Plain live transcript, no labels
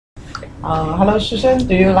Hello, Susan.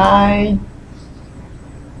 Do you like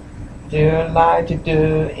to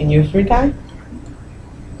do in your free time?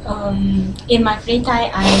 In my free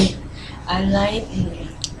time, I like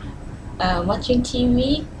watching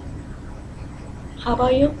TV. How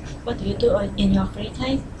about you? What do you do in your free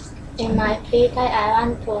time? In my free time, I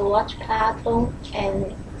want to watch cartoon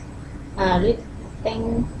and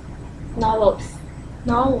reading novels.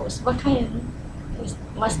 Novels. What kind?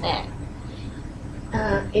 What's that?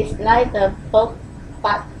 It's like the book,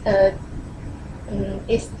 but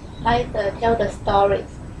it's like tell the stories.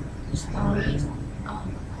 Stories. Oh.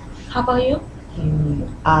 How about you?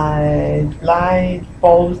 I like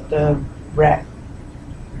both the rap.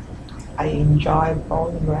 I enjoy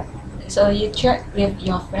both rap. So you chat with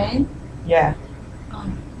your friend? Yeah. Oh,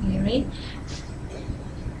 really?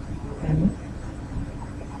 And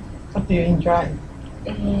what do you enjoy?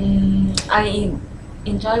 I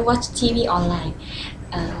enjoy watch TV online.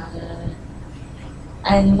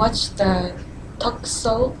 And watch the talk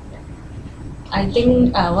show. I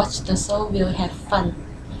think watch the show will have fun.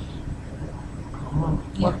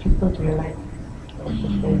 What people do you like? What's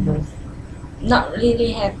your favorite? Not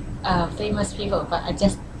really have famous people, but I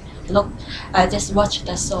just watch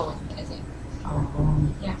the show. I think.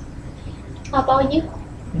 Yeah. How about you?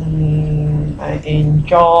 I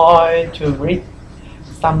enjoy to read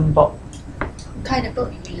some book. What kind of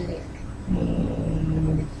book you read?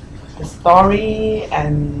 The story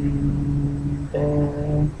and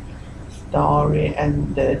the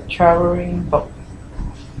traveling book.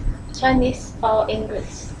 Chinese or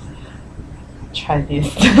English?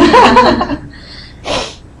 Chinese.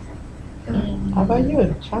 How about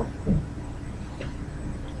you, Chuck?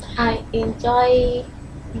 I enjoy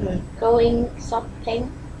going shopping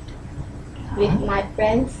with my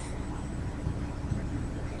friends.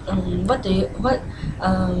 Where do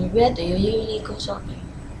you usually go shopping?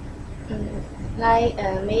 Like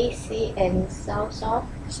Macy and South Shop.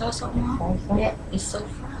 South Mall. Yeah, It's so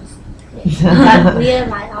fast. but near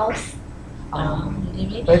my house.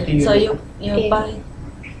 Really? Where do you So live? you buy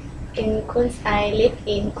In Queens, I live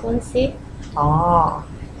in Quincy. Oh,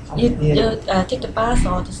 you take the bus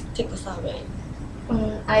or just take the subway?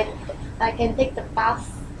 I can take the bus,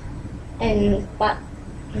 but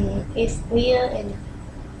it's near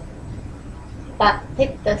but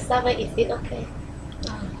take the subway. Is it okay?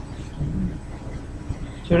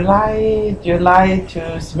 Do you like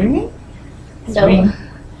to swimming? No, Swim?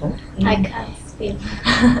 I can't swim.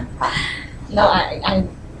 No, I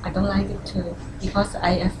don't like it too because I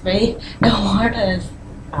afraid the waters.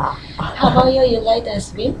 How about you? You like to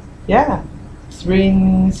swim? Yeah,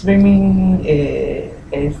 swimming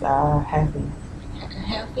is healthy.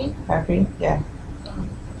 Healthy? Healthy, yeah.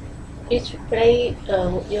 Which place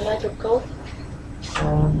you like to go?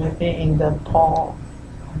 Maybe in the pool.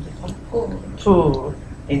 Pool.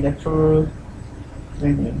 In the pool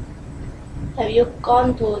swimming. Have you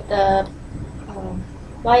gone to the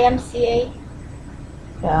YMCA?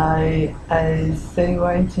 I say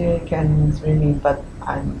why to can swimming, but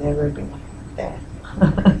I've never been there.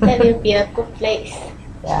 That will be a good place.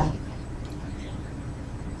 Yeah.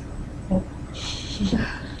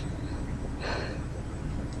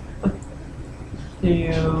 Do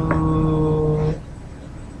you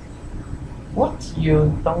what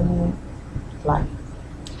you don't like?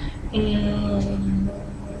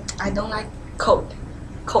 I don't like cold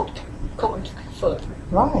food.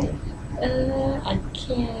 Why? I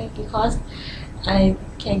can't because I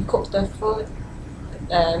can cook the food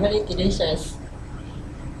very delicious.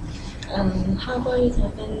 How about you,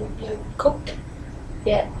 Can you cook?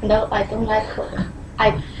 Yeah, no, I don't like cook.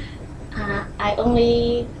 I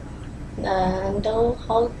only know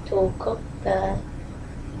how to cook the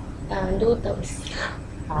noodles.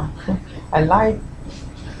 I like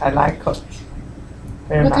cook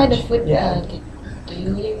very What much. kind of food Yeah. do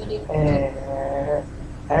you usually cook?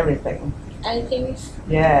 Everything. I think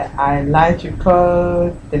Yeah, I like to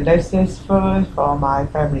cook delicious food for my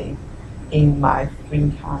family in my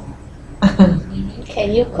free time.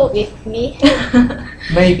 Can you cook with me?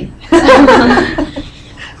 Maybe.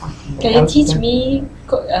 can you teach me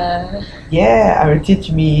cook? Yeah, I will teach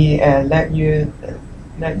me. Let you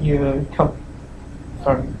cook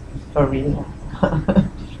for real.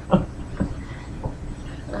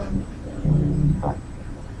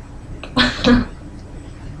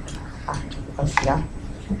 Yeah.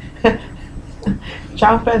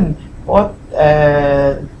 Jonathan, what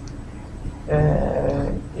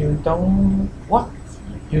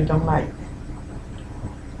you don't like?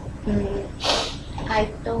 I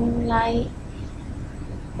don't like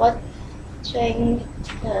watching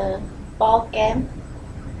the ball game.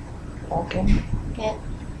 Okay. Yeah.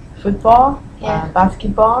 Football, Yeah.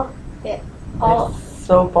 basketball. All. It's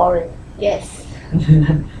so boring. Yes.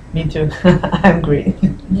 Me too. I'm great.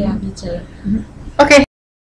 Yeah, me too. Okay.